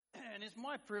It's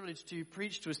my privilege to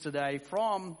preach to us today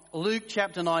from Luke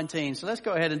chapter 19. So let's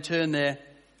go ahead and turn there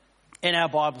in our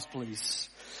Bibles, please.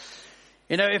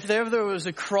 You know, if there ever was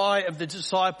a cry of the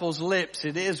disciples' lips,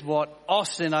 it is what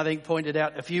Austin, I think, pointed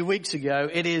out a few weeks ago.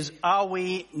 It is, are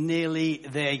we nearly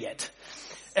there yet?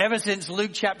 Ever since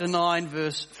Luke chapter 9,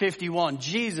 verse 51,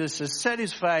 Jesus has set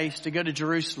his face to go to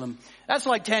Jerusalem. That's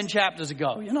like 10 chapters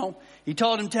ago, you know. He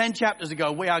told him 10 chapters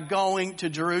ago, we are going to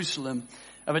Jerusalem.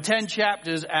 Over 10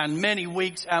 chapters and many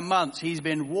weeks and months, he's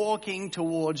been walking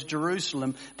towards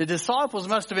Jerusalem. The disciples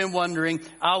must have been wondering,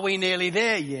 are we nearly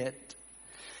there yet?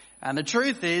 And the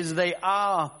truth is, they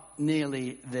are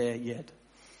nearly there yet.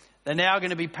 They're now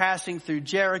going to be passing through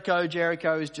Jericho.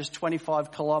 Jericho is just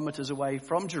 25 kilometers away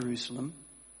from Jerusalem.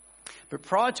 But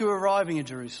prior to arriving in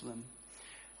Jerusalem,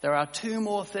 there are two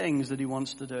more things that he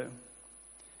wants to do.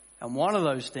 And one of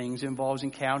those things involves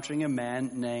encountering a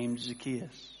man named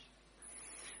Zacchaeus.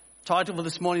 Title for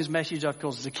this morning's message I've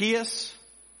called Zacchaeus,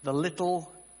 the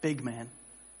Little Big Man.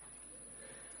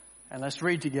 And let's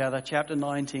read together chapter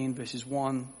 19, verses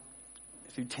 1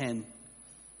 through 10.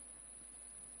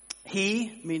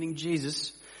 He, meaning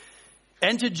Jesus,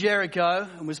 entered Jericho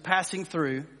and was passing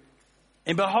through.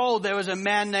 And behold, there was a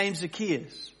man named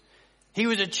Zacchaeus. He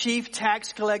was a chief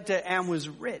tax collector and was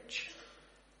rich.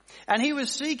 And he was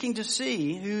seeking to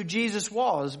see who Jesus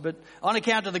was, but on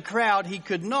account of the crowd, he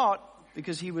could not,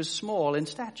 because he was small in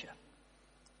stature.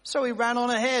 So he ran on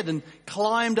ahead and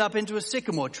climbed up into a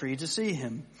sycamore tree to see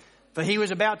him, for he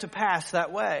was about to pass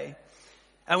that way.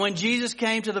 And when Jesus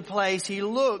came to the place, he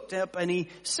looked up and he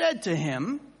said to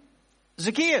him,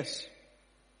 Zacchaeus,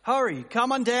 hurry,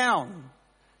 come on down,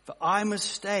 for I must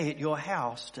stay at your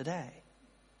house today.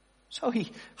 So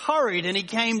he hurried and he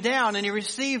came down and he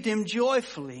received him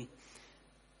joyfully.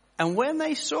 And when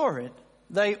they saw it,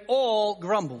 they all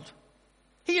grumbled.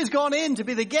 He has gone in to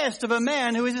be the guest of a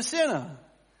man who is a sinner.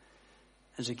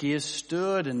 And Zacchaeus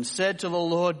stood and said to the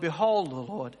Lord, behold, the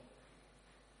Lord,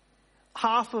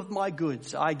 half of my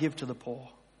goods I give to the poor.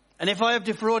 And if I have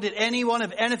defrauded anyone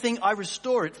of anything, I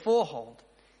restore it fourfold.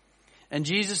 And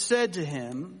Jesus said to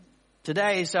him,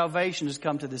 today salvation has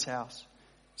come to this house,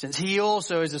 since he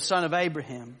also is a son of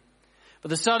Abraham. For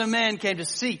the Son of Man came to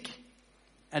seek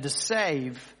and to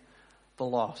save the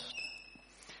lost.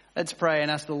 Let's pray and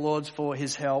ask the Lord for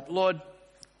his help. Lord,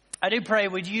 I do pray,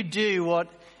 would you do what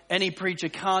any preacher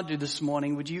can't do this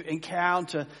morning? Would you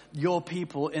encounter your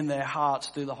people in their hearts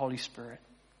through the Holy Spirit?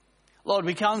 Lord,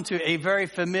 we come to a very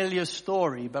familiar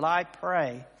story, but I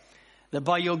pray that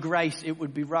by your grace it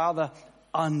would be rather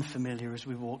unfamiliar as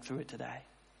we walk through it today.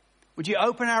 Would you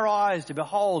open our eyes to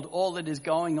behold all that is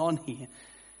going on here?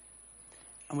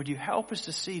 And would you help us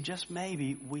to see just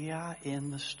maybe we are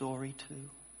in the story too?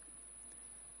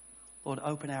 Lord,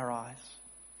 open our eyes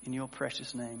in your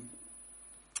precious name.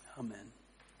 Amen.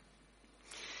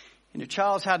 You know,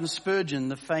 Charles Haddon Spurgeon,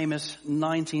 the famous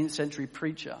 19th century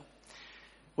preacher,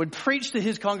 would preach to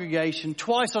his congregation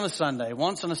twice on a Sunday,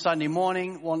 once on a Sunday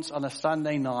morning, once on a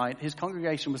Sunday night. His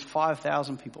congregation was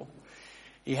 5,000 people.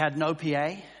 He had no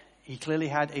PA. He clearly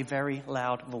had a very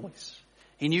loud voice.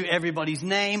 He knew everybody's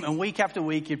name, and week after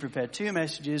week he prepared two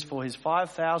messages for his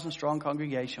 5,000 strong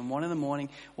congregation, one in the morning,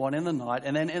 one in the night.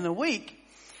 And then in the week,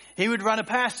 he would run a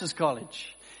pastor's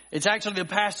college. It's actually the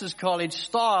pastor's college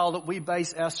style that we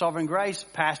base our Sovereign Grace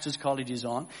pastor's colleges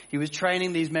on. He was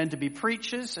training these men to be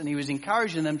preachers, and he was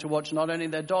encouraging them to watch not only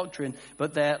their doctrine,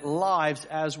 but their lives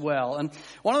as well. And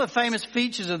one of the famous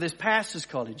features of this pastor's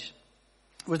college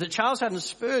was that Charles Haddon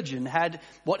Spurgeon had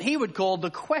what he would call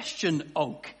the question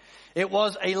oak. It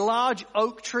was a large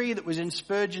oak tree that was in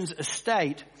Spurgeon's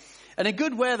estate. And in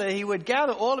good weather, he would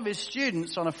gather all of his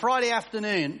students on a Friday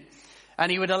afternoon,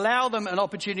 and he would allow them an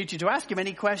opportunity to ask him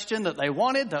any question that they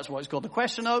wanted. That's why it's called the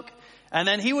question oak. And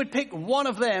then he would pick one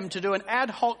of them to do an ad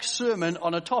hoc sermon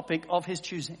on a topic of his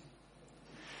choosing.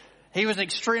 He was an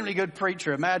extremely good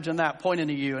preacher. Imagine that, pointing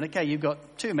at you. And okay, you've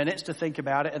got 2 minutes to think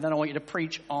about it, and then I want you to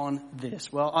preach on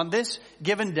this. Well, on this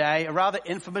given day, a rather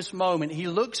infamous moment, he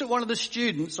looks at one of the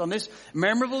students on this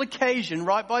memorable occasion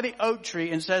right by the oak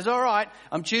tree and says, all right,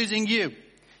 I'm choosing you.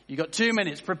 You've got 2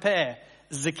 minutes. Prepare.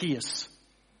 Zacchaeus.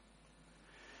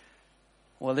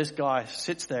 Well, this guy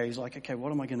sits there. He's like, okay,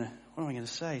 what am I going to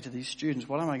say to these students?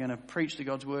 What am I going to preach to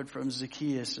God's word from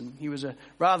Zacchaeus? And he was a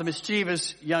rather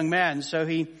mischievous young man. So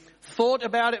he thought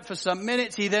about it for some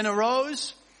minutes. He then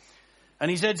arose and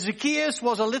he said, Zacchaeus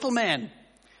was a little man,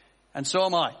 and so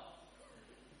am I.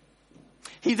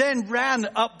 He then ran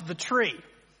up the tree.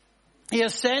 He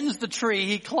ascends the tree.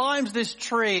 He climbs this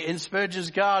tree in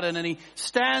Spurgeon's garden, and he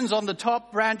stands on the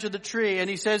top branch of the tree and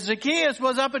he says, Zacchaeus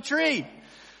was up a tree.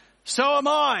 So am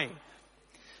I.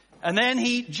 And then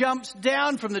he jumps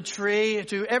down from the tree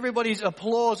to everybody's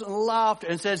applause and laughter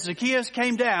and says, Zacchaeus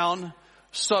came down,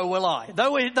 so will I.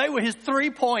 They were his 3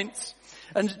 points.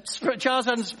 And Charles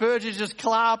Haddon Spurgeon is just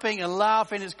clapping and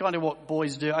laughing. It's kind of what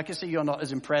boys do. I can see you're not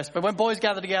as impressed. But when boys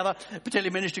gather together,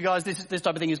 particularly ministry guys, this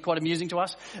type of thing is quite amusing to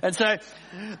us. And so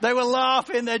they were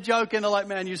laughing, they're joking. They're like,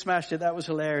 man, you smashed it. That was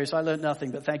hilarious. I learned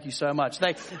nothing, but thank you so much.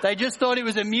 They just thought it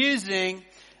was amusing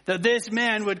that this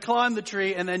man would climb the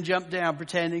tree and then jump down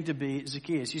pretending to be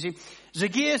Zacchaeus. You see,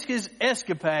 Zacchaeus'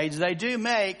 escapades, they do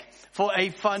make for a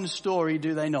fun story,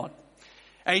 do they not?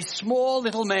 A small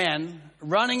little man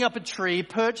running up a tree,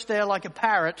 perched there like a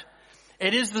parrot.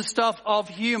 It is the stuff of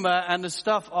humor and the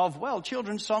stuff of, well,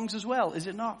 children's songs as well, is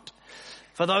it not?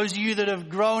 For those of you that have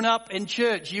grown up in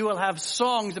church, you will have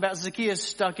songs about Zacchaeus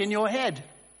stuck in your head.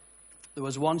 There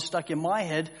was one stuck in my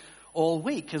head all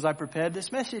week as I prepared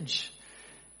this message.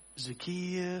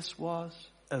 Zacchaeus was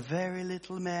a very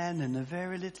little man, and a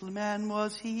very little man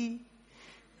was he.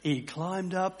 He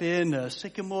climbed up in a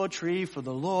sycamore tree for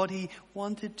the Lord he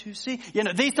wanted to see. You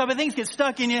know, these type of things get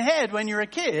stuck in your head when you're a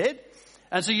kid.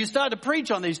 And so you start to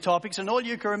preach on these topics and all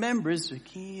you can remember is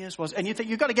Zacchaeus was, and you think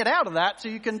you've got to get out of that so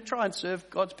you can try and serve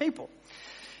God's people.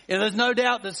 You know, there's no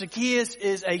doubt that Zacchaeus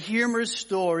is a humorous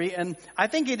story, and I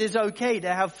think it is okay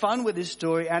to have fun with this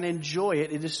story and enjoy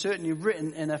it. It is certainly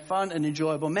written in a fun and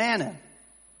enjoyable manner.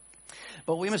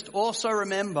 But we must also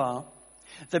remember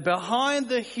that behind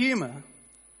the humor,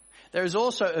 there is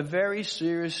also a very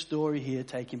serious story here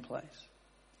taking place.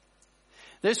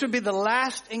 This would be the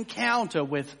last encounter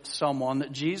with someone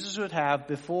that Jesus would have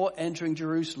before entering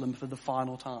Jerusalem for the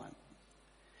final time.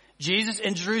 Jesus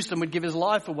in Jerusalem would give his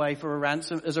life away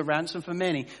as a ransom for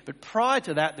many. But prior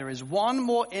to that, there is one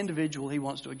more individual he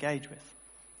wants to engage with.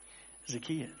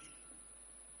 Zacchaeus.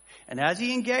 And as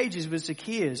he engages with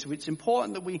Zacchaeus, it's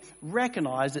important that we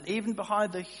recognize that even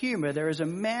behind the humor, there is a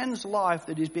man's life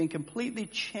that is being completely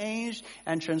changed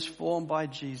and transformed by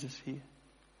Jesus here.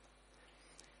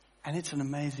 And it's an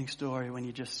amazing story when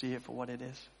you just see it for what it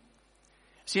is.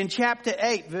 See, in chapter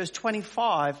 8, verse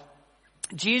 25,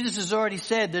 Jesus has already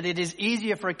said that it is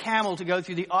easier for a camel to go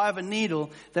through the eye of a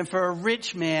needle than for a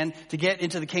rich man to get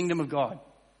into the kingdom of God.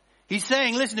 He's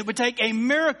saying, listen, it would take a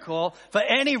miracle for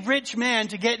any rich man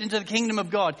to get into the kingdom of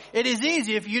God. It is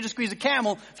easier for you to squeeze a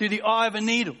camel through the eye of a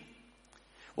needle.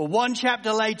 Well, one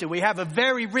chapter later, we have a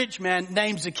very rich man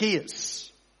named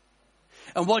Zacchaeus.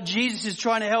 And what Jesus is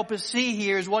trying to help us see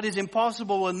here is what is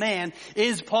impossible with man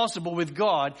is possible with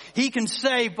God. He can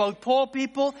save both poor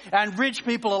people and rich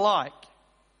people alike.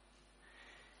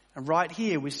 And right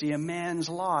here we see a man's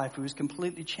life who is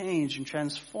completely changed and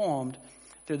transformed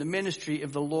through the ministry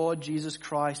of the Lord Jesus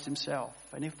Christ himself.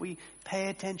 And if we pay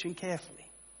attention carefully,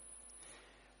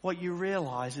 what you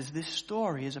realize is this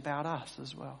story is about us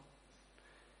as well.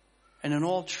 And in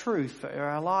all truth, for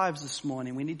our lives this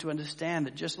morning, we need to understand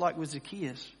that just like with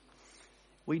Zacchaeus,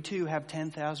 we too have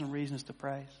 10,000 reasons to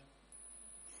praise.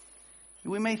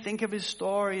 We may think of his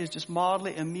story as just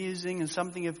mildly amusing and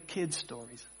something of kids'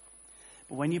 stories.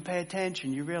 But when you pay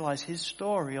attention, you realize his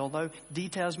story, although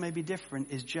details may be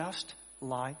different, is just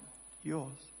like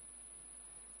yours.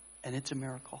 And it's a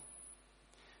miracle.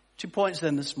 2 points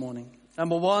then this morning.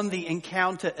 Number one, the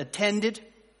encounter attended.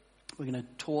 We're going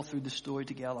to tour through the story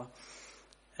together.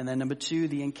 And then number two,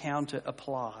 the encounter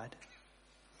applied.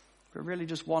 But really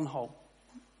just one hope.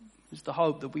 It's the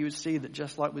hope that we would see that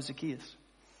just like with Zacchaeus,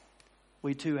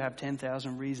 we too have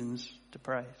 10,000 reasons to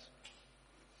praise.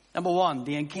 Number one,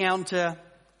 the encounter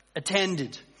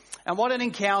attended. And what an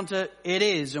encounter it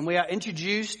is. And we are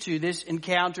introduced to this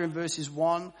encounter in verses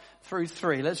 1 through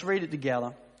 3. Let's read it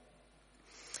together.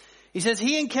 He says,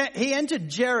 he entered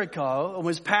Jericho and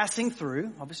was passing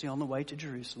through, obviously on the way to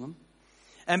Jerusalem.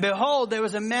 And behold, there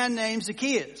was a man named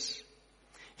Zacchaeus.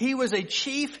 He was a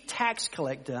chief tax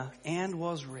collector and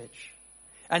was rich.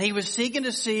 And he was seeking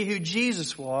to see who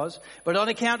Jesus was, but on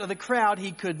account of the crowd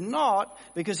he could not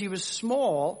because he was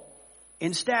small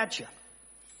in stature.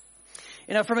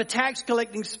 You know, from a tax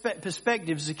collecting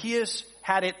perspective, Zacchaeus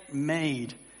had it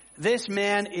made. This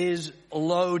man is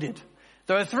loaded.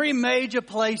 There are three major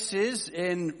places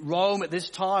in Rome at this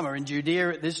time, or in Judea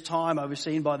at this time,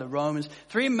 overseen by the Romans.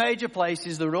 Three major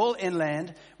places, they're all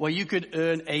inland, where you could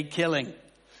earn a killing.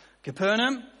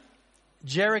 Capernaum,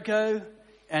 Jericho,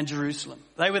 and Jerusalem.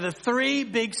 They were the three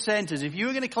big centers. If you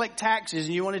were going to collect taxes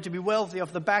and you wanted to be wealthy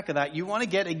off the back of that, you want to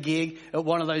get a gig at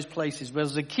one of those places. Well,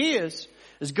 Zacchaeus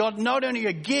has got not only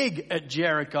a gig at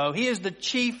Jericho, he is the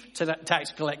chief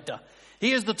tax collector.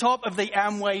 He is the top of the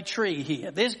Amway tree here.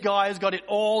 This guy has got it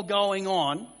all going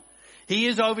on. He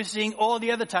is overseeing all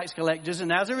the other tax collectors,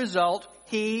 and as a result,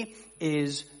 he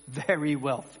is very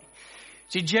wealthy.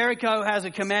 See, Jericho has a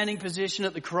commanding position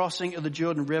at the crossing of the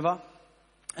Jordan River.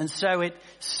 And so it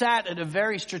sat at a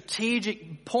very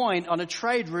strategic point on a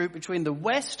trade route between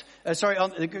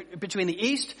between the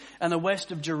east and the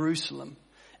west of Jerusalem.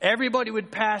 Everybody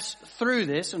would pass through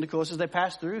this, and of course as they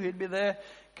passed through, he'd be there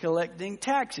collecting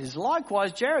taxes.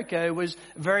 Likewise, Jericho was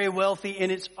very wealthy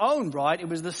in its own right. It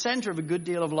was the center of a good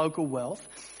deal of local wealth,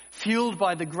 fueled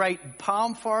by the great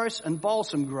palm forests and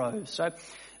balsam groves. So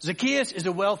Zacchaeus is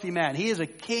a wealthy man. He is a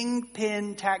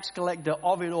kingpin tax collector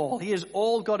of it all. He has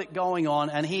all got it going on,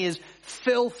 and he is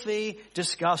filthy,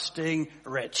 disgusting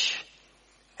rich.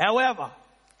 However,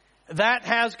 that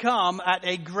has come at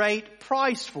a great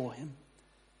price for him.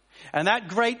 And that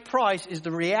great price is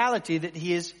the reality that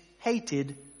he is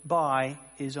hated by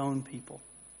his own people.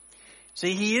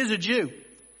 See, he is a Jew,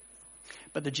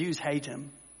 but the Jews hate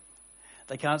him.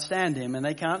 They can't stand him, and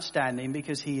they can't stand him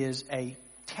because he is a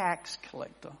tax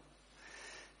collector.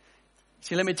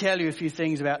 See, let me tell you a few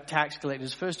things about tax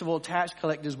collectors. First of all, tax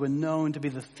collectors were known to be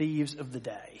the thieves of the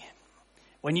day.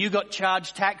 When you got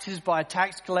charged taxes by a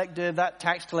tax collector, that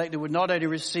tax collector would not only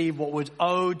receive what was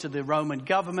owed to the Roman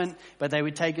government, but they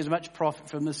would take as much profit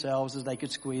from themselves as they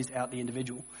could squeeze out the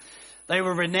individual. They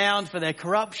were renowned for their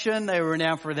corruption. They were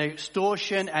renowned for their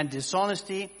extortion and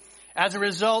dishonesty. As a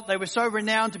result, they were so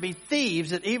renowned to be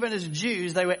thieves that even as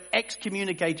Jews, they were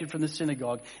excommunicated from the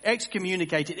synagogue,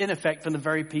 excommunicated in effect from the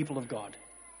very people of God.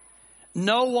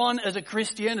 No one as a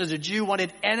Christian, as a Jew,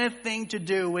 wanted anything to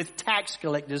do with tax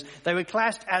collectors. They were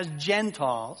classed as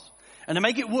Gentiles. And to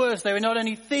make it worse, they were not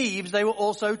only thieves, they were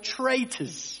also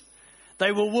traitors.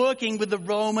 They were working with the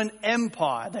Roman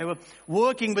Empire. They were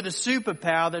working with a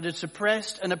superpower that had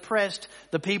suppressed and oppressed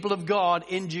the people of God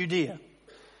in Judea.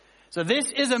 So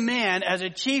this is a man as a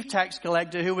chief tax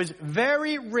collector who was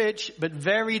very rich but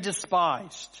very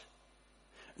despised.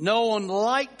 No one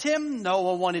liked him. No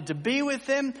one wanted to be with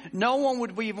him. No one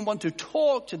would even want to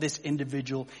talk to this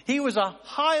individual. He was a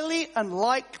highly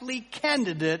unlikely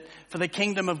candidate for the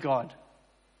kingdom of God.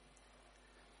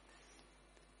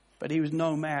 But he was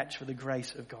no match for the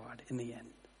grace of God in the end.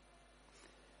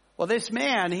 Well, this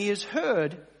man, he has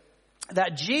heard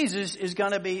that Jesus is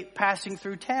going to be passing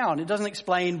through town. It doesn't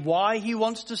explain why he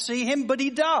wants to see him, but he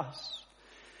does.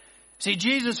 See,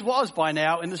 Jesus was by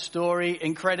now in the story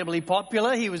incredibly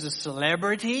popular. He was a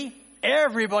celebrity.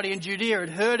 Everybody in Judea had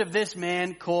heard of this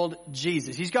man called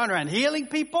Jesus. He's going around healing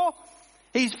people.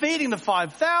 He's feeding the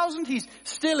 5,000. He's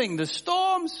stilling the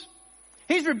storms.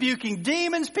 He's rebuking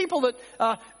demons, people that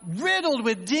are riddled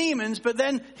with demons, but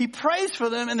then he prays for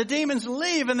them and the demons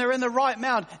leave and they're in the right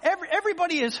mound.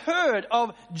 Everybody has heard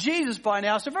of Jesus by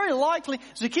now, so very likely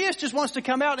Zacchaeus just wants to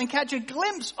come out and catch a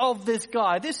glimpse of this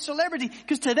guy, this celebrity,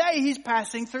 because today he's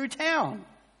passing through town.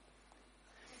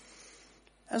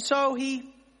 And so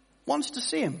he wants to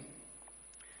see him.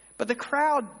 But the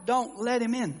crowd don't let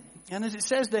him in. And as it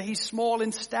says there, he's small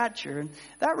in stature. And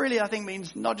that really, I think,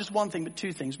 means not just one thing, but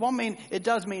two things. It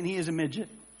does mean he is a midget.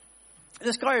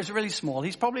 This guy is really small.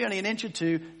 He's probably only an inch or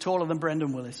two taller than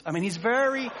Brendan Willis. I mean, he's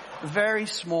very, very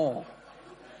small.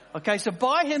 Okay, so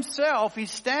by himself,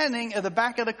 he's standing at the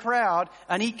back of the crowd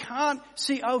and he can't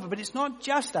see over. But it's not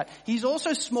just that. He's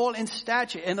also small in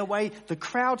stature in the way the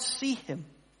crowd see him.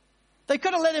 They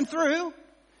could have let him through.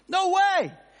 No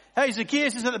way. Hey,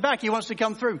 Zacchaeus is at the back. He wants to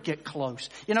come through. Get close.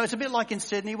 You know, it's a bit like in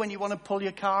Sydney when you want to pull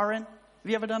your car in. Have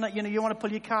you ever done that? You know, you want to pull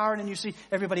your car in and you see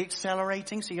everybody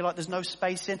accelerating. So you're like, there's no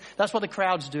space in. That's what the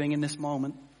crowd's doing in this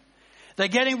moment. They're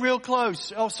getting real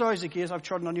close. Oh, sorry, Zacchaeus. I've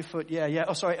trodden on your foot. Yeah.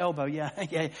 Oh, sorry, elbow. Yeah.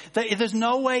 There's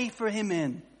no way for him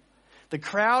in. The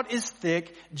crowd is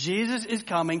thick. Jesus is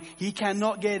coming. He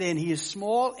cannot get in. He is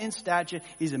small in stature.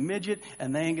 He's a midget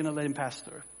and they ain't going to let him pass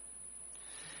through.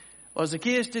 Well,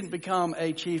 Zacchaeus didn't become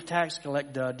a chief tax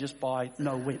collector just by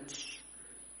no wits.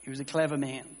 He was a clever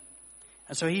man.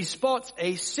 And so he spots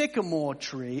a sycamore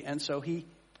tree, and so he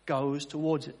goes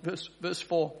towards it. Verse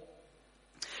 4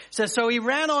 says, so he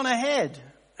ran on ahead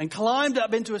and climbed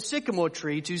up into a sycamore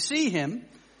tree to see him,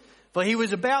 for he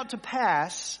was about to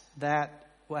pass that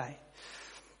way.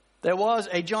 There was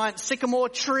a giant sycamore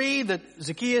tree that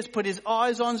Zacchaeus put his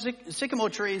eyes on. Sycamore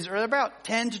trees are about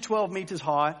 10 to 12 meters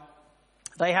high.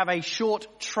 They have a short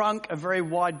trunk of very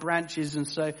wide branches, and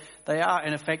so they are,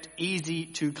 in effect, easy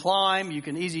to climb. You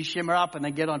can easily shimmer up and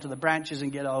then get onto the branches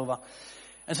and get over.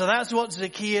 And so that's what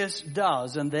Zacchaeus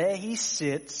does. And there he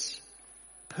sits,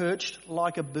 perched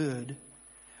like a bird,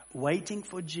 waiting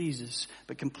for Jesus,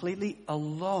 but completely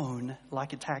alone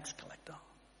like a tax collector.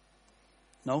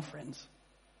 No friends.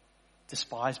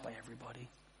 Despised by everybody.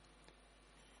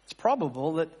 It's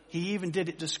probable that he even did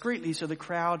it discreetly so the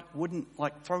crowd wouldn't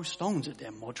throw stones at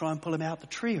him or try and pull him out the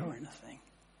tree or anything.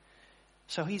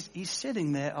 So he's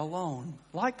sitting there alone,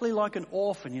 likely like an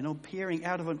orphan, peering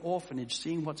out of an orphanage,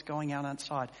 seeing what's going on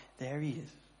outside. There he is,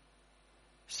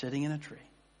 sitting in a tree.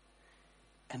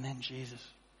 And then Jesus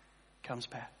comes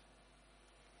past.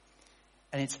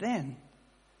 And it's then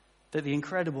that the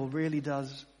incredible really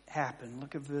does happen.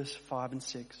 Look at verse 5 and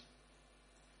 6.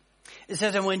 It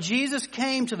says, and when Jesus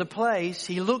came to the place,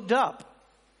 he looked up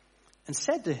and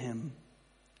said to him,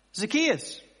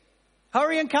 Zacchaeus,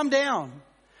 hurry and come down,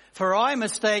 for I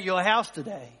must stay at your house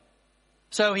today.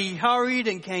 So he hurried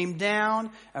and came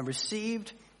down and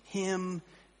received him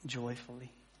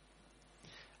joyfully.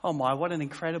 Oh my, what an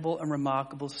incredible and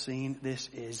remarkable scene this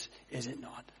is it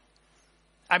not?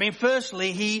 I mean,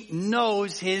 firstly, he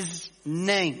knows his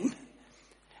name.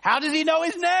 How does he know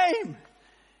his name?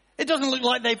 It doesn't look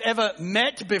like they've ever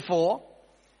met before.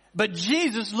 But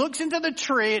Jesus looks into the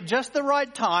tree at just the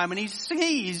right time and he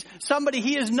sees somebody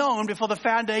he has known before the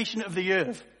foundation of the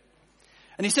earth.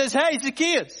 And he says, hey,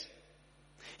 Zacchaeus.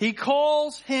 He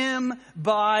calls him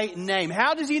by name.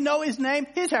 How does he know his name?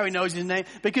 Here's how he knows his name.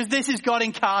 Because this is God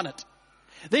incarnate.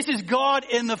 This is God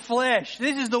in the flesh.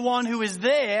 This is the one who is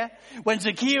there when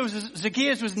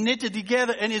Zacchaeus was knitted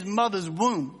together in his mother's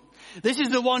womb. This is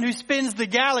the one who spins the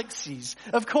galaxies.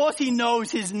 Of course he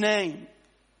knows his name.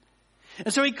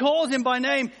 And so he calls him by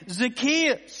name,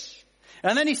 Zacchaeus.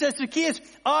 And then he says, Zacchaeus,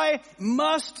 I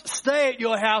must stay at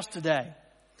your house today.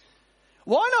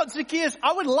 Why not, Zacchaeus?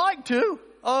 I would like to.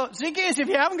 Zacchaeus, if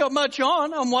you haven't got much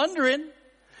on, I'm wondering.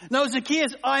 No,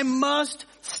 Zacchaeus, I must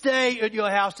stay at your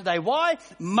house today. Why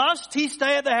must he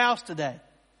stay at the house today?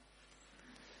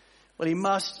 Well, he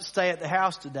must stay at the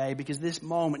house today because this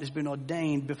moment has been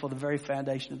ordained before the very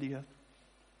foundation of the earth.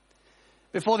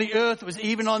 Before the earth was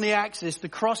even on the axis, the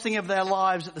crossing of their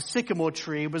lives at the sycamore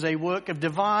tree was a work of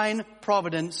divine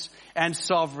providence and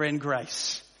sovereign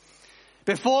grace.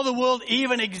 Before the world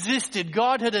even existed,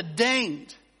 God had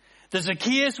ordained that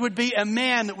Zacchaeus would be a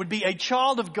man that would be a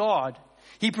child of God.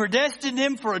 He predestined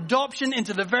him for adoption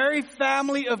into the very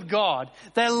family of God.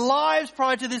 Their lives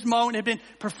prior to this moment had been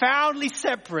profoundly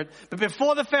separate. But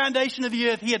before the foundation of the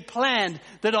earth, he had planned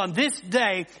that on this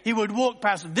day, he would walk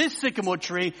past this sycamore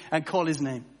tree and call his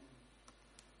name.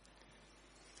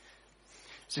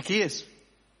 Zacchaeus,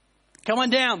 come on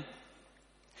down.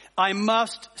 I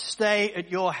must stay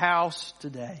at your house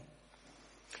today.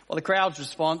 Well, the crowd's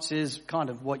response is kind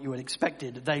of what you would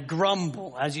expected. They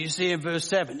grumble, as you see in verse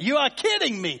 7. You are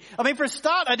kidding me. I mean, for a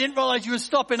start, I didn't realize you were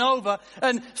stopping over.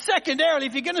 And secondarily,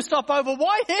 if you're going to stop over,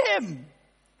 why him?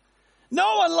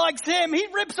 No one likes him. He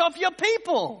rips off your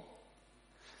people.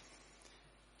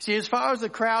 See, as far as the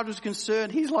crowd was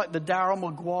concerned, he's like the Darryl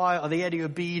Maguire or the Eddie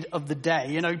Abid of the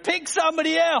day. Pick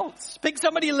somebody else. Pick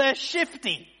somebody less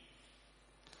shifty.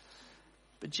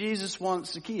 But Jesus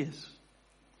wants Zacchaeus.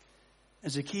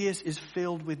 And Zacchaeus is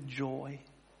filled with joy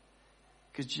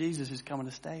because Jesus is coming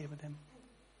to stay with him.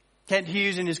 Kent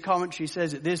Hughes in his commentary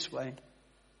says it this way.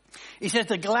 He says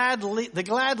the glad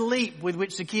leap with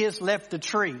which Zacchaeus left the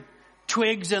tree,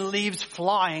 twigs and leaves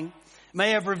flying,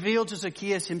 may have revealed to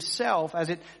Zacchaeus himself,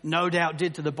 as it no doubt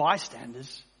did to the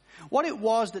bystanders, what it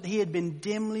was that he had been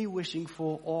dimly wishing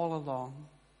for all along.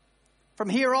 From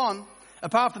here on,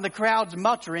 apart from the crowd's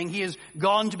muttering, he has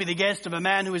gone to be the guest of a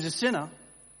man who is a sinner.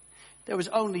 There was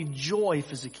only joy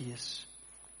for Zacchaeus.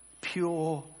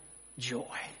 Pure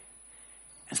joy.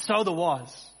 And so there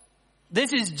was.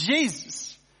 This is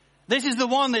Jesus. This is the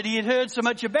one that he had heard so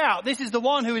much about. This is the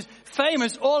one who is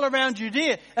famous all around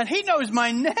Judea. And he knows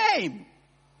my name.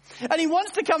 And he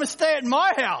wants to come and stay at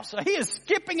my house. He is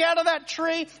skipping out of that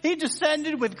tree. He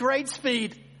descended with great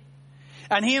speed.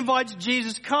 And he invites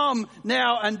Jesus, come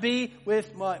now and be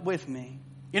with me.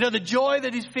 The joy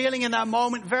that he's feeling in that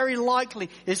moment, very likely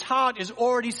his heart is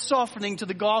already softening to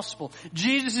the gospel.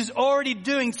 Jesus is already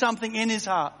doing something in his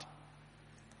heart.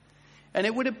 And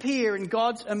it would appear in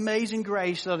God's amazing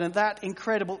grace that on that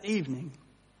incredible evening,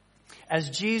 as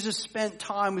Jesus spent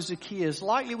time with Zacchaeus,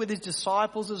 likely with his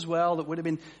disciples as well, that would have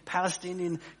been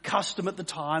Palestinian custom at the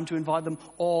time to invite them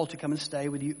all to come and stay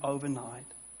with you overnight.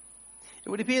 It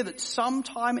would appear that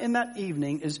sometime in that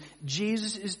evening, as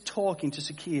Jesus is talking to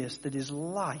Zacchaeus, that his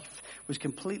life was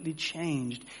completely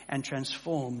changed and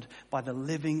transformed by the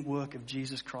living work of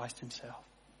Jesus Christ himself.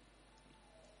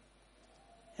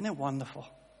 Isn't it wonderful?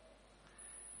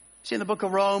 See, in the book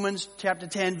of Romans, chapter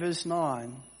 10, verse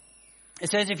 9,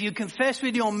 it says, if you confess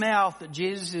with your mouth that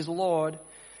Jesus is Lord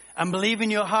and believe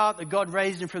in your heart that God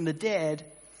raised him from the dead,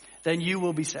 then you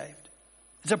will be saved.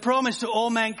 It's a promise to all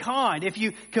mankind. If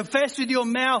you confess with your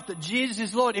mouth that Jesus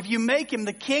is Lord, if you make him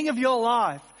the king of your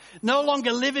life, No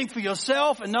longer living for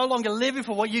yourself and no longer living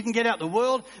for what you can get out of the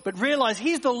world, but realize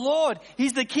He's the Lord.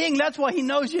 He's the King. That's why He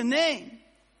knows your name.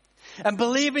 And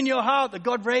believe in your heart that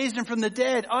God raised Him from the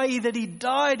dead, i.e. that He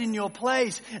died in your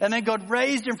place and then God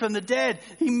raised Him from the dead.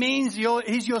 He means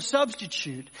He's your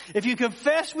substitute. If you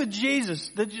confess with Jesus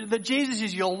that Jesus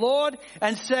is your Lord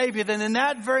and Savior, then in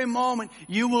that very moment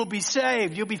you will be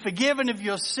saved. You'll be forgiven of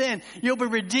your sin. You'll be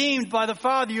redeemed by the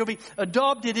Father. You'll be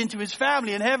adopted into His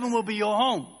family and heaven will be your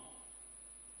home.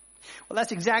 Well,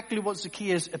 that's exactly what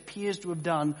Zacchaeus appears to have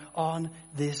done on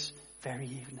this very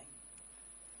evening.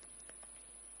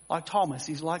 Like Thomas,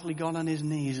 he's likely gone on his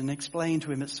knees and explained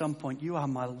to Him at some point, you are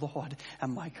my Lord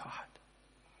and my God.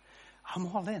 I'm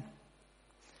all in.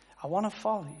 I want to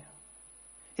follow you.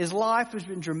 His life has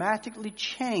been dramatically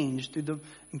changed through the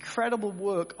incredible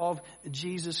work of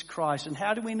Jesus Christ. And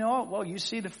how do we know it? Well, you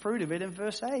see the fruit of it in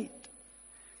verse 8.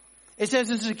 It says,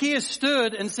 and Zacchaeus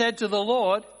stood and said to the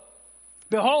Lord,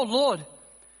 behold, Lord,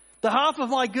 the half of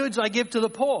my goods I give to the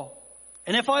poor.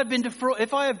 And if I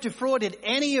have defrauded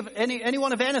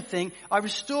anyone of anything, I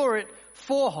restore it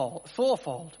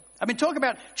fourfold. I mean, talk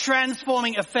about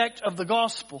transforming effect of the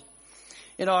gospel.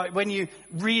 You know, when you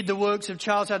read the works of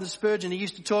Charles Haddon Spurgeon, he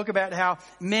used to talk about how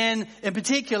men in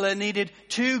particular needed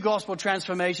two gospel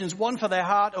transformations, one for their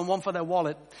heart and one for their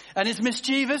wallet. And it's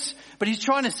mischievous, but he's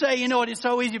trying to say, you know what, it's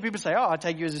so easy. People say, oh, I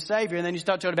take you as a savior. And then you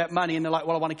start talking about money and they're like,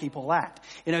 well, I want to keep all that.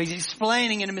 You know, he's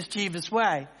explaining in a mischievous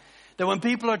way that when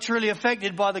people are truly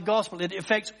affected by the gospel, it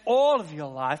affects all of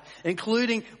your life,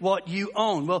 including what you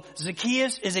own. Well,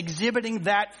 Zacchaeus is exhibiting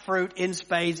that fruit in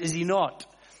spades, is he not?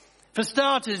 For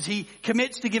starters, he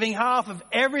commits to giving half of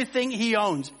everything he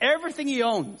owns. Everything he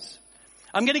owns.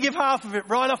 I'm going to give half of it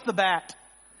right off the bat.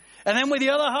 And then with the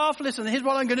other half, listen, here's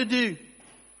what I'm going to do.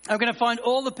 I'm going to find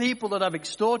all the people that I've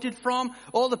extorted from,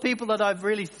 all the people that I've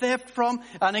really theft from,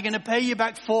 and I'm going to pay you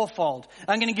back fourfold.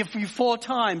 I'm going to give you 4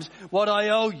 times what I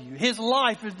owe you. His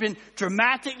life has been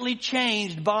dramatically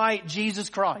changed by Jesus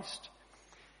Christ.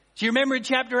 Do you remember in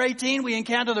chapter 18, we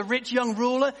encounter the rich young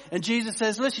ruler, and Jesus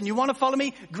says, listen, you want to follow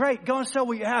me? Great, go and sell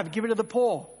what you have, give it to the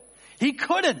poor. He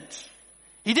couldn't.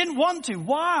 He didn't want to.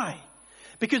 Why?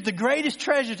 Because the greatest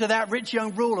treasure to that rich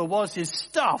young ruler was his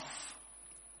stuff.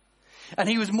 And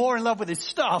he was more in love with his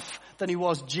stuff than he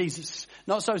was Jesus.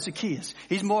 Not so Zacchaeus.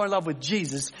 He's more in love with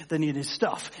Jesus than he is his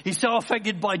stuff. He's so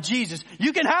affected by Jesus.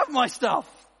 You can have my stuff.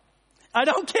 I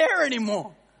don't care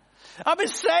anymore. I've been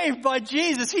saved by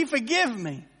Jesus. He forgave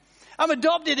me. I'm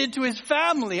adopted into His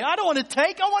family. I don't want to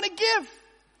take. I want to give.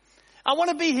 I want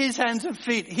to be His hands and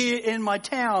feet here in my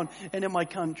town and in my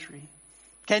country.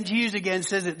 Kent Hughes again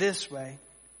says it this way.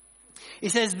 He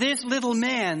says, this little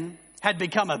man had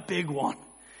become a big one.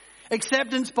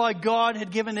 Acceptance by God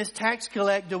had given this tax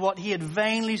collector what he had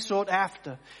vainly sought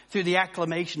after through the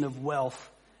acclamation of wealth,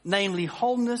 namely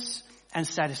wholeness and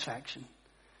satisfaction.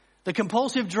 The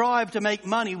compulsive drive to make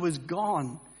money was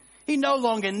gone. He no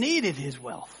longer needed his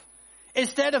wealth.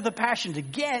 Instead of the passion to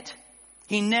get,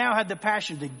 he now had the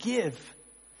passion to give.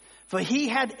 For he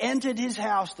had entered his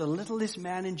house the littlest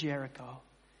man in Jericho,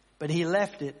 but he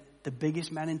left it the biggest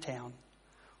man in town.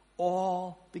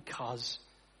 All because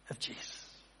of Jesus.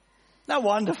 Isn't that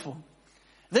wonderful?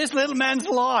 This little man's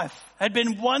life had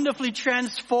been wonderfully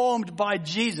transformed by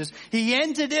Jesus. He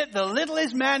entered it, the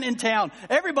littlest man in town.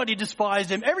 Everybody despised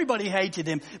him. Everybody hated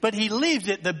him. But he leaves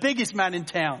it, the biggest man in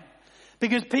town.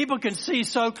 Because people can see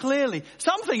so clearly.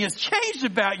 Something has changed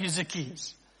about you,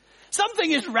 Zacchaeus.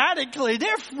 Something is radically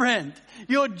different.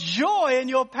 Your joy and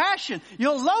your passion,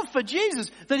 your love for Jesus,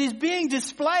 that is being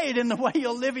displayed in the way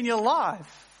you're living your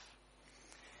life.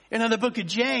 In the book of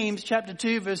James, chapter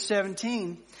 2, verse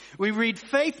 17, we read,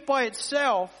 faith by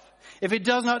itself, if it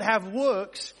does not have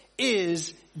works,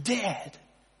 is dead.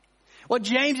 What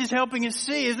James is helping us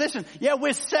see is, listen, yeah,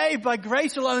 we're saved by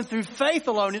grace alone, through faith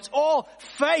alone. It's all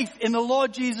faith in the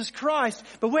Lord Jesus Christ.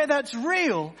 But where that's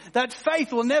real, that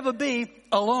faith will never be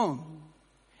alone.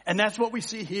 And that's what we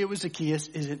see here with Zacchaeus,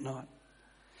 is it not?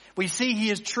 We see he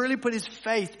has truly put his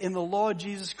faith in the Lord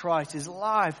Jesus Christ. His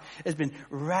life has been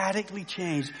radically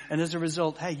changed. And as a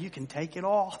result, hey, you can take it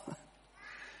all.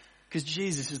 Because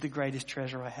Jesus is the greatest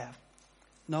treasure I have.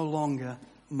 No longer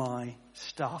my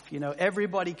stuff. You know,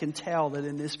 everybody can tell that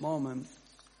in this moment,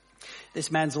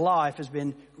 this man's life has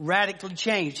been radically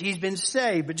changed. He's been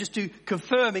saved. But just to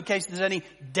confirm, in case there's any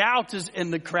doubters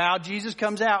in the crowd, Jesus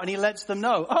comes out and he lets them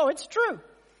know, oh, it's true.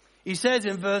 He says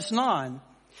in verse 9,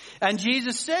 and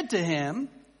Jesus said to him,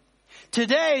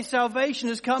 today salvation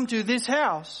has come to this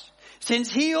house,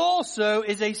 since he also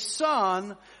is a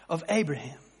son of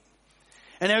Abraham.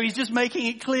 And now he's just making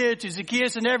it clear to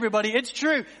Zacchaeus and everybody, it's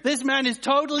true. This man is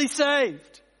totally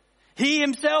saved. He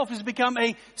himself has become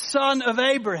a son of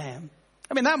Abraham.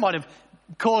 I mean, that might have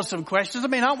caused some questions. I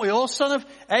mean, aren't we all son of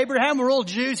Abraham? We're all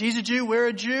Jews. He's a Jew. We're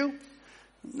a Jew.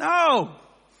 No.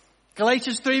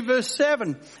 Galatians 3 verse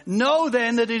 7. Know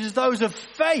then that it is those of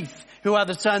faith who are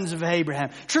the sons of Abraham.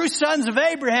 True sons of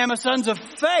Abraham are sons of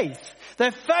faith.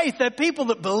 They're faith. They're people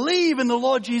that believe in the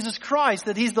Lord Jesus Christ,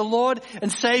 that He's the Lord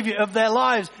and Savior of their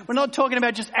lives. We're not talking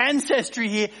about just ancestry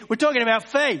here. We're talking about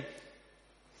faith.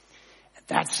 And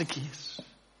that's Zacchaeus.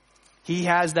 He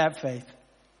has that faith.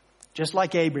 Just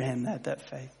like Abraham had that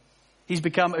faith. He's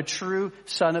become a true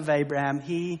son of Abraham.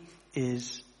 He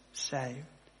is saved.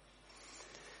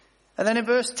 And then in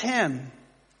verse 10,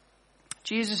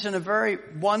 Jesus in a very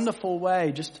wonderful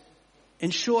way, just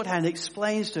in shorthand,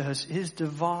 explains to us His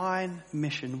divine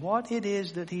mission, what it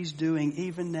is that He's doing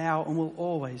even now and will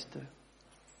always do.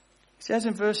 He says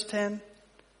in verse 10,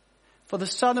 for the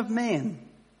Son of Man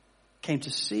came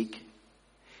to seek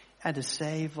and to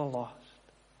save the lost.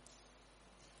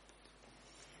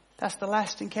 That's the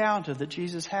last encounter that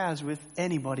Jesus has with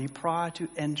anybody prior to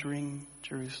entering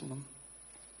Jerusalem.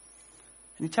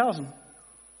 And He tells them,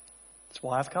 that's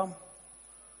why I've come.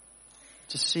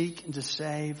 To seek and to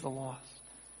save the lost.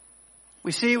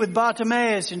 We see it with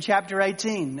Bartimaeus in chapter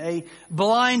 18, a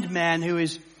blind man who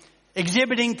is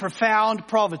exhibiting profound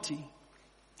poverty.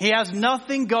 He has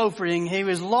nothing go for him. He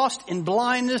was lost in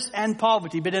blindness and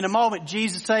poverty. But in a moment,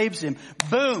 Jesus saves him.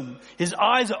 Boom! His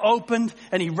eyes are opened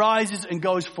and he rises and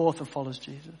goes forth and follows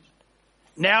Jesus.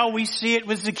 Now we see it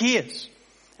with Zacchaeus,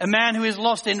 a man who is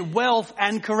lost in wealth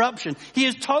and corruption. He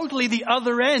is totally the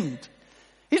other end.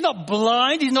 He's not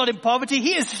blind. He's not in poverty.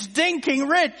 He is stinking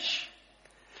rich.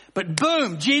 But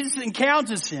boom, Jesus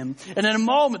encounters him. And in a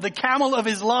moment, the camel of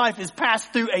his life is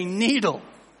passed through a needle.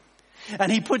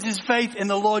 And he puts his faith in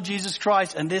the Lord Jesus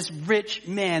Christ. And this rich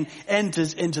man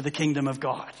enters into the kingdom of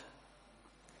God.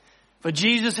 For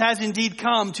Jesus has indeed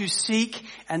come to seek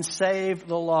and save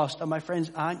the lost. And my friends,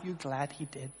 aren't you glad He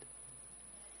did?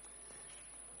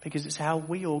 Because it's how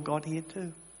we all got here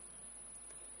too.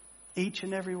 Each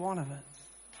and every one of us.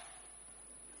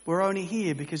 We're only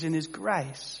here because in His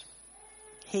grace,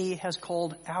 He has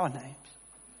called our names.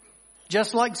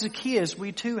 Just like Zacchaeus,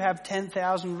 we too have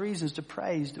 10,000 reasons to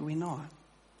praise, do we not?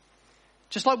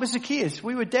 Just like with Zacchaeus,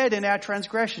 we were dead in our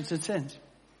transgressions and sins.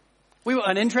 We were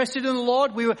uninterested in the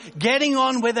Lord. We were getting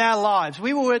on with our lives.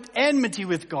 We were at enmity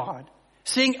with God,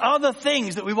 seeing other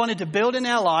things that we wanted to build in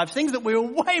our lives, things that we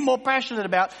were way more passionate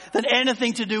about than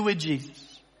anything to do with Jesus.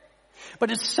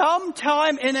 But at some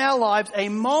time in our lives, a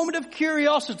moment of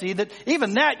curiosity that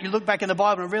even that, you look back in the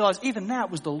Bible and realize even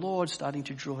that was the Lord starting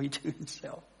to draw you to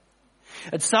Himself.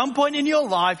 At some point in your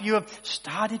life, you have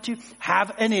started to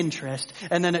have an interest,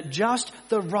 and then at just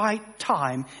the right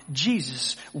time,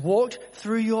 Jesus walked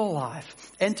through your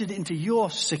life, entered into your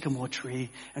sycamore tree,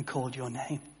 and called your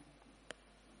name.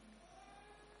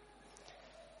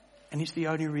 And it's the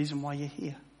only reason why you're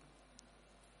here.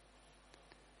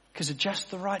 Because at just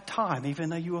the right time, even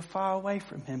though you were far away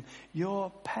from Him,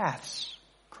 your paths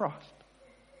crossed.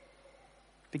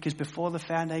 Because before the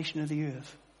foundation of the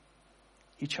earth,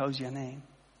 He chose your name.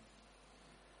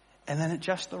 And then at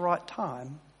just the right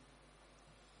time,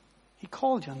 He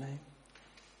called your name.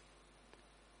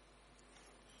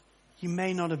 You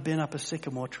may not have been up a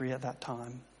sycamore tree at that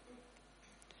time,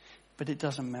 but it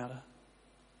doesn't matter.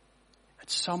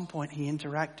 At some point, He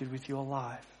interacted with your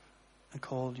life and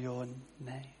called your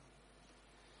name.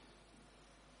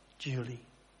 Julie,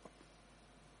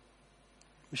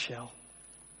 Michelle,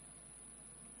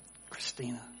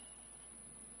 Christina,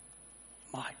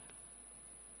 Mike.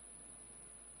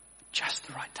 Just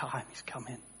the right time, He's come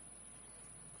in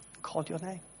and called your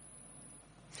name.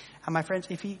 And my friends,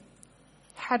 if He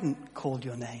hadn't called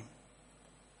your name,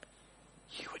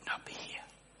 you would not be here.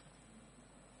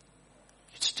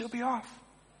 You'd still be off,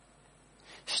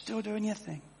 still doing your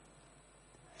thing.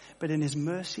 But in His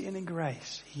mercy and in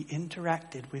grace, He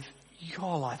interacted with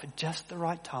your life at just the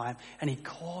right time, and He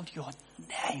called your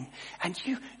name, and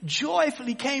you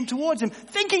joyfully came towards Him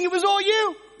thinking it was all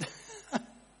you.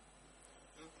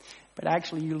 But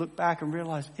actually you look back and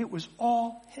realize it was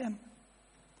all Him.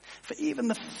 For even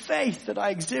the faith that I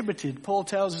exhibited, Paul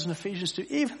tells us in Ephesians 2,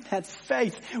 even that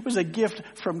faith was a gift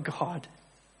from God.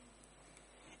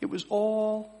 It was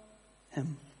all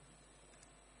Him.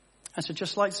 And so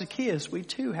just like Zacchaeus, we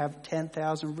too have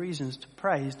 10,000 reasons to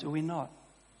praise, do we not?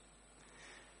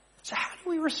 So how do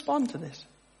we respond to this?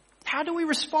 How do we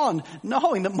respond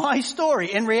knowing that my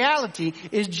story in reality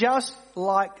is just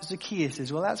like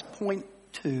Zacchaeus's? Well, that's point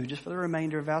 2, just for the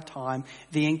remainder of our time,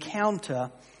 the encounter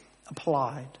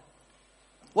applied.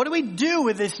 What do we do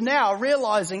with this now,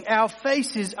 realizing our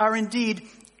faces are indeed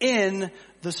in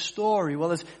the story. Well,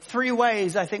 there's three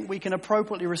ways I think we can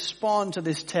appropriately respond to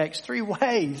this text. Three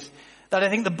ways that I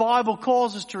think the Bible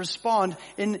calls us to respond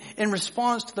in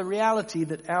response to the reality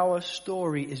that our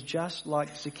story is just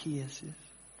like Zacchaeus is.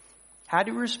 How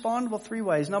do we respond? Well, three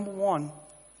ways. Number one,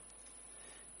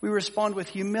 we respond with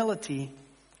humility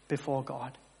before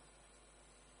God.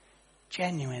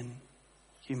 Genuine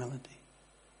humility.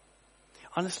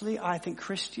 Honestly, I think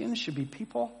Christians should be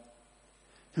people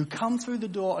who come through the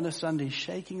door on a Sunday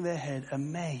shaking their head,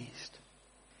 amazed.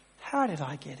 How did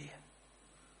I get here?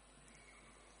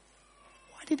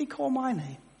 Why did he call my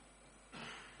name?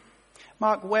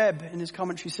 Mark Webb in his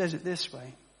commentary says it this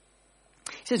way.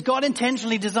 He says, God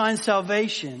intentionally designed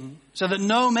salvation so that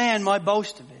no man might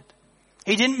boast of it.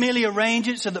 He didn't merely arrange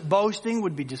it so that boasting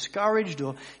would be discouraged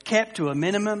or kept to a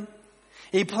minimum.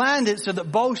 He planned it so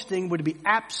that boasting would be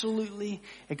absolutely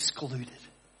excluded.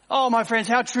 Oh, my friends,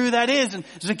 how true that is. And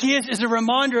Zacchaeus is a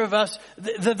reminder of us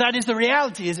that is the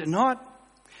reality, is it not?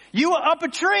 You were up a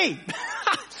tree.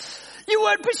 You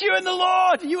weren't pursuing the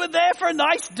Lord. You were there for a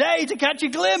nice day to catch a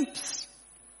glimpse.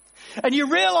 And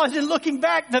you realize in looking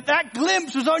back that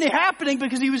glimpse was only happening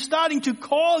because he was starting to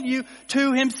call you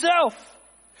to himself.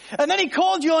 And then he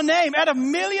called your name. Out of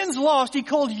millions lost, he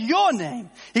called your name.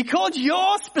 He called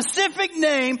your specific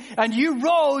name, and you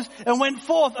rose and went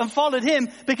forth and followed him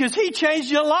because he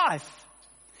changed your life.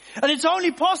 And it's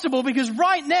only possible because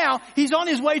right now he's on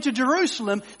his way to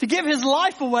Jerusalem to give his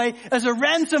life away as a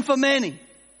ransom for many.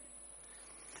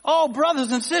 Oh,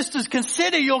 brothers and sisters,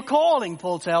 consider your calling,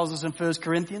 Paul tells us in 1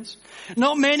 Corinthians.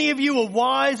 Not many of you were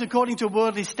wise according to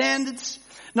worldly standards.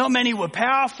 Not many were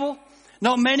powerful.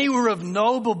 Not many were of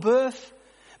noble birth,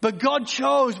 but God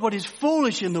chose what is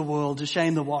foolish in the world to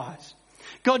shame the wise.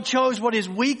 God chose what is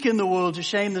weak in the world to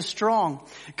shame the strong.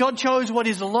 God chose what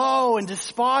is low and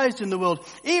despised in the world,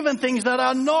 even things that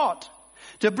are not,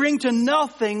 to bring to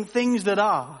nothing things that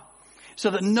are,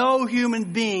 so that no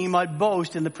human being might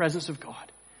boast in the presence of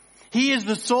God. He is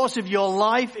the source of your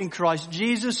life in Christ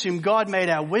Jesus, whom God made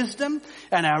our wisdom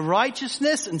and our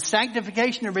righteousness and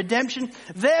sanctification and redemption.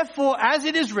 Therefore, as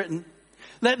it is written,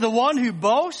 let the one who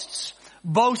boasts,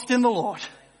 boast in the Lord.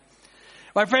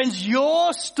 My friends,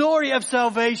 your story of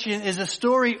salvation is a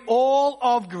story all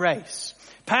of grace.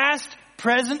 Past,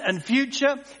 present, and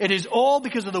future. It is all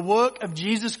because of the work of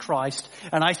Jesus Christ.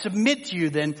 And I submit to you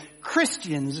then,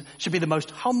 Christians should be the most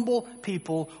humble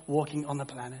people walking on the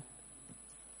planet.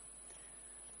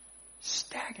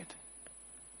 Staggered.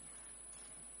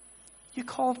 You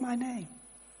called my name.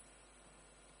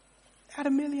 Out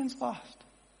of millions lost.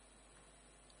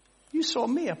 You saw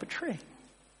me up a tree.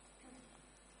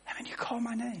 And then you called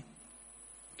my name.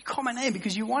 You called my name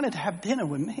because you wanted to have dinner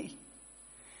with me.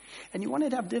 And you wanted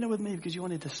to have dinner with me because you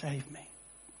wanted to save me.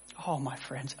 Oh, my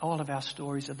friends, all of our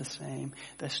stories are the same.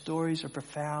 Their stories of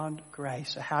profound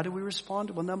grace. So how do we respond?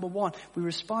 Well, number one, we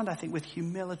respond, I think, with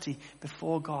humility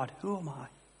before God. Who am I?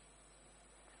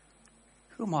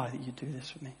 Who am I that you do this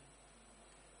for me?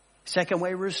 Second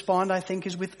way we respond, I think,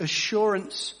 is with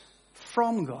assurance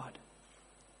from God.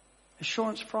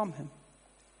 Assurance from him.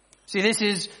 See, this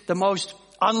is the most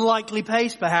unlikely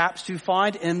place, perhaps, to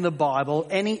find in the Bible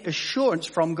any assurance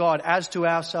from God as to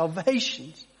our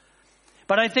salvations.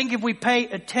 But I think if we pay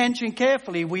attention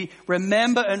carefully, we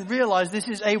remember and realize this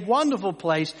is a wonderful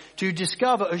place to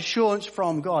discover assurance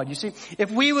from God. You see,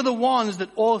 if we were the ones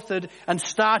that authored and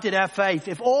started our faith,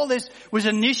 if all this was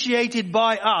initiated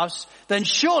by us, then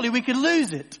surely we could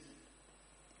lose it.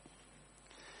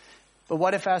 But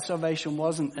what if our salvation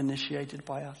wasn't initiated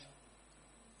by us?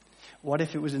 What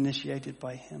if it was initiated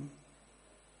by him?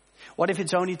 What if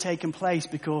it's only taken place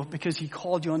because he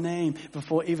called your name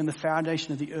before even the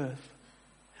foundation of the earth?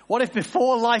 What if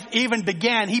before life even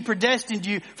began, he predestined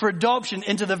you for adoption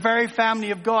into the very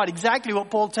family of God? Exactly what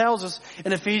Paul tells us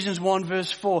in Ephesians 1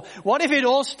 verse 4. What if it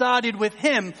all started with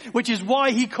him, which is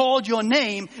why he called your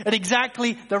name at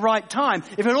exactly the right time?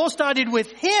 If it all started with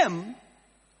him,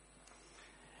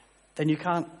 then you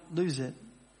can't lose it.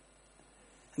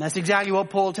 And that's exactly what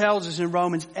Paul tells us in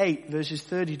Romans 8 verses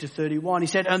 30 to 31. He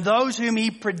said, and those whom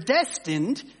he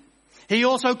predestined, he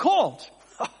also called.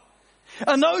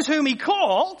 And those whom he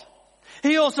called,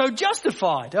 he also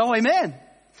justified. Oh, amen.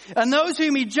 And those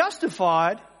whom he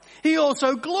justified, he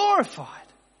also glorified.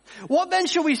 What then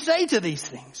shall we say to these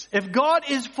things? If God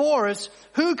is for us,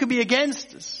 who could be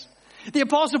against us? The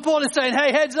Apostle Paul is saying,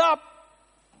 hey, heads up.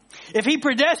 If he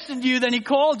predestined you, then he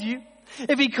called you.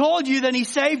 If he called you, then he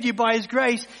saved you by his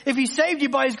grace. If he saved you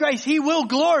by his grace, he will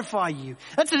glorify you.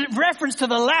 That's a reference to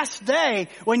the last day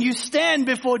when you stand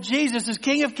before Jesus as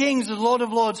King of Kings, as Lord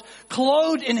of Lords,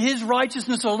 clothed in his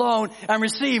righteousness alone and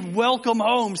receive welcome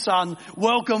home, son,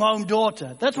 welcome home,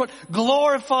 daughter. That's what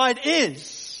glorified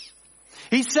is.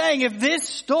 He's saying if this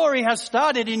story has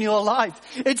started in your life,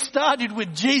 it started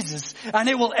with Jesus and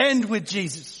it will end with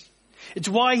Jesus. It's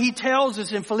why he tells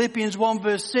us in Philippians 1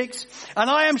 verse 6, and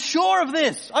I am sure of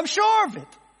this, I'm sure of it,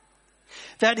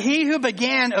 that he who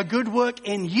began a good work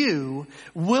in you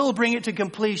will bring it to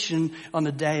completion on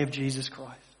the day of Jesus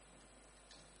Christ.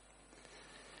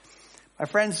 My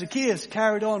friend Zacchaeus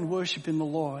carried on worshiping the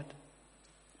Lord.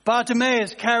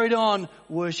 Bartimaeus carried on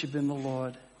worshiping the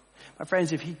Lord. My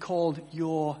friends, if he called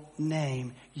your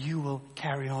name, you will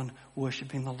carry on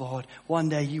worshiping the Lord. One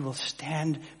day you will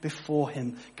stand before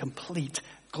him, complete,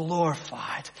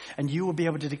 glorified, and you will be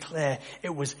able to declare,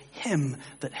 it was him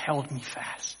that held me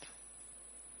fast.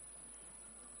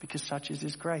 Because such is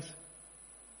his grace,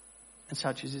 and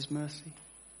such is his mercy.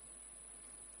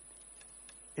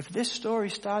 If this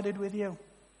story started with you,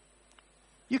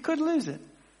 you could lose it.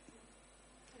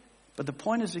 But the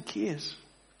point of Zacchaeus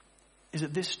is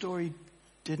that this story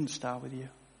didn't start with you.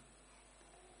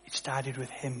 It started with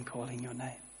him calling your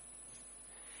name.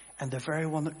 And the very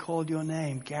one that called your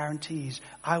name guarantees,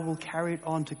 I will carry it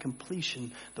on to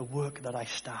completion, the work that I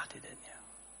started in you.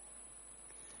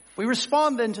 We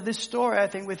respond then to this story, I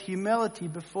think, with humility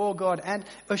before God and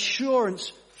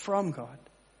assurance from God.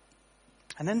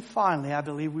 And then finally, I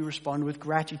believe we respond with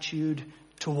gratitude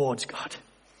towards God.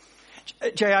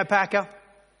 J.I. Packer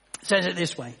says it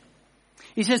this way.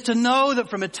 He says, to know that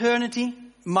from eternity,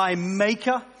 my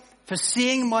Maker,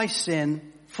 foreseeing my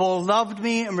sin, foreloved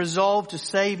me and resolved to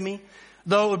save me,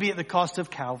 though it would be at the cost of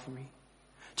Calvary.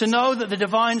 To know that the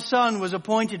divine Son was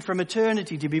appointed from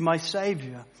eternity to be my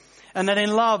Savior, and that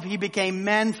in love he became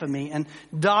man for me and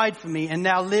died for me and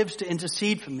now lives to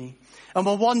intercede for me, and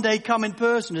will one day come in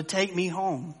person to take me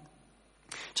home.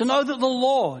 To know that the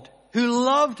Lord, who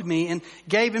loved me and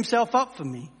gave himself up for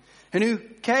me, and who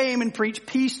came and preached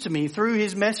peace to me through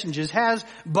his messengers, has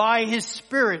by his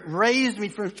Spirit raised me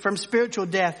from spiritual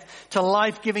death to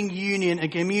life-giving union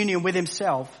and communion with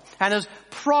himself, and has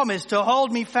promised to hold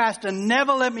me fast and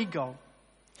never let me go.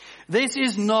 This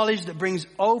is knowledge that brings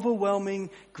overwhelming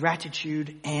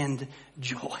gratitude and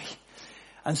joy.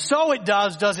 And so it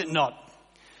does it not?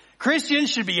 Christians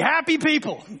should be happy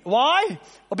people. Why?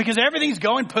 Well, because everything's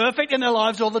going perfect in their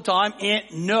lives all the time.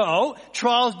 And no,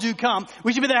 trials do come.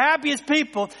 We should be the happiest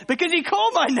people because he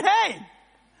called my name.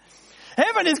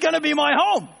 Heaven is going to be my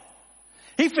home.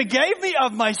 He forgave me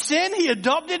of my sin. He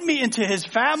adopted me into his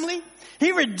family.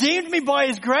 He redeemed me by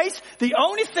his grace. The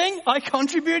only thing I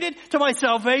contributed to my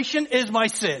salvation is my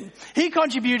sin. He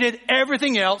contributed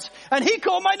everything else, and he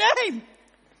called my name.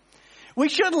 We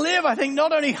should live, I think,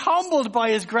 not only humbled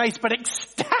by his grace, but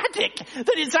ecstatic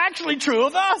that it's actually true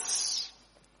of us.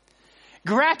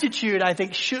 Gratitude, I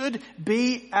think, should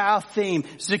be our theme.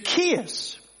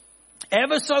 Zacchaeus,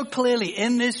 ever so clearly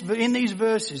in these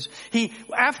verses, he,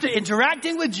 after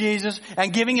interacting with Jesus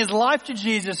and giving his life to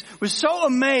Jesus, was so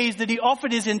amazed that he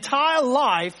offered his entire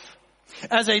life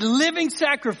as a living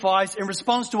sacrifice in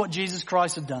response to what Jesus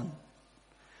Christ had done.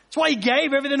 That's why he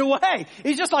gave everything away.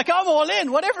 He's just like, I'm all in,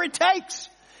 whatever it takes.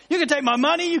 You can take my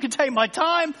money, you can take my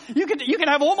time, you can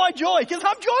have all my joy, because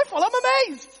I'm joyful, I'm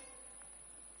amazed.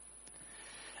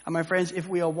 And my friends, if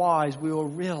we are wise, we will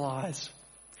realize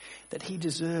that he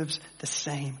deserves the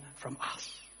same from us.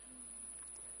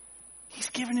 He's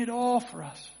given it all for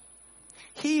us.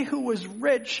 He who was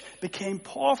rich became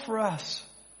poor for us,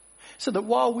 so that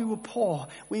while we were poor,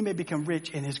 we may become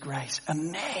rich in his grace.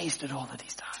 Amazed at all that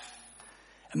he's done.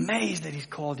 Amazed that he's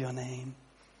called your name.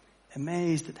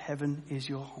 Amazed that heaven is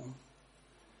your home.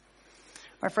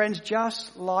 My friends,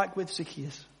 just like with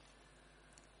Zacchaeus,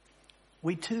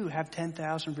 we too have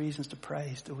 10,000 reasons to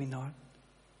praise, do we not?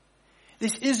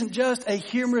 This isn't just a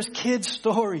humorous kid's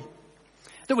story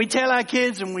that we tell our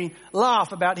kids and we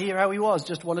laugh about here how he was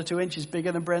just 1 or 2 inches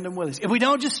bigger than Brendan Willis. If we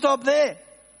don't just stop there.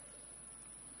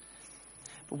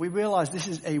 But we realize this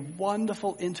is a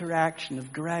wonderful interaction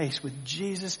of grace with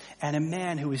Jesus and a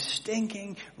man who is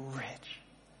stinking rich.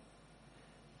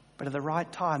 But at the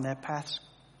right time, their paths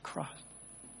crossed.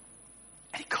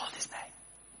 And he called his name.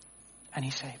 And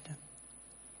he saved him.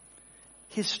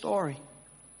 His story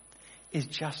is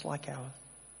just like ours.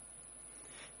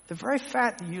 The very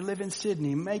fact that you live in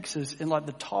Sydney makes us in like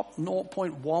the top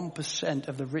 0.1%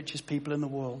 of the richest people in the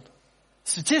world.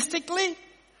 Statistically,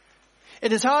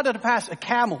 it is harder to pass a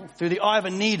camel through the eye of a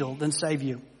needle than save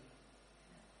you.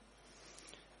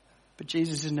 But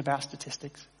Jesus isn't about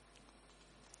statistics.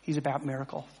 He's about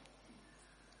miracles.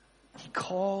 He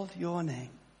called your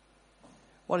name.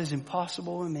 What is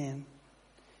impossible with man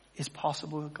is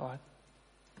possible with God.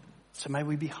 So may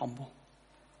we be humble.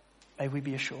 May we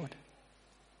be assured.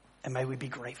 And may we be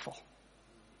grateful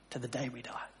to the day we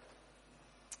die.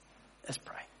 Let's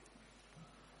pray.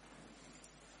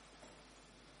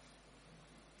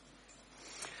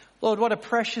 Lord, what a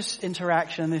precious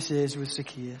interaction this is with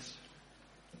Zacchaeus.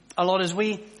 And Lord, as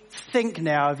we think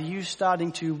now of you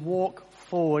starting to walk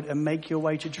forward and make your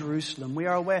way to Jerusalem, we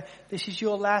are aware this is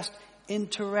your last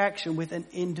interaction with an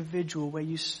individual where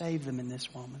you save them in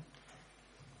this moment.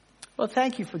 Lord,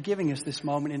 thank you for giving us this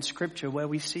moment in Scripture where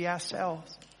we see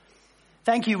ourselves.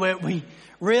 Thank you where we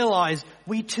realize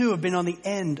we too have been on the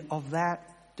end of that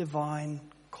divine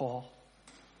call.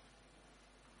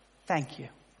 Thank you.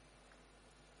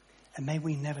 And may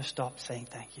we never stop saying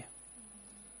thank you,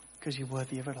 because you're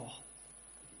worthy of it all.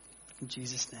 In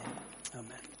Jesus' name,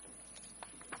 amen.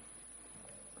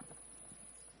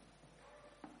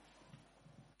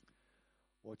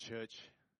 Well, church,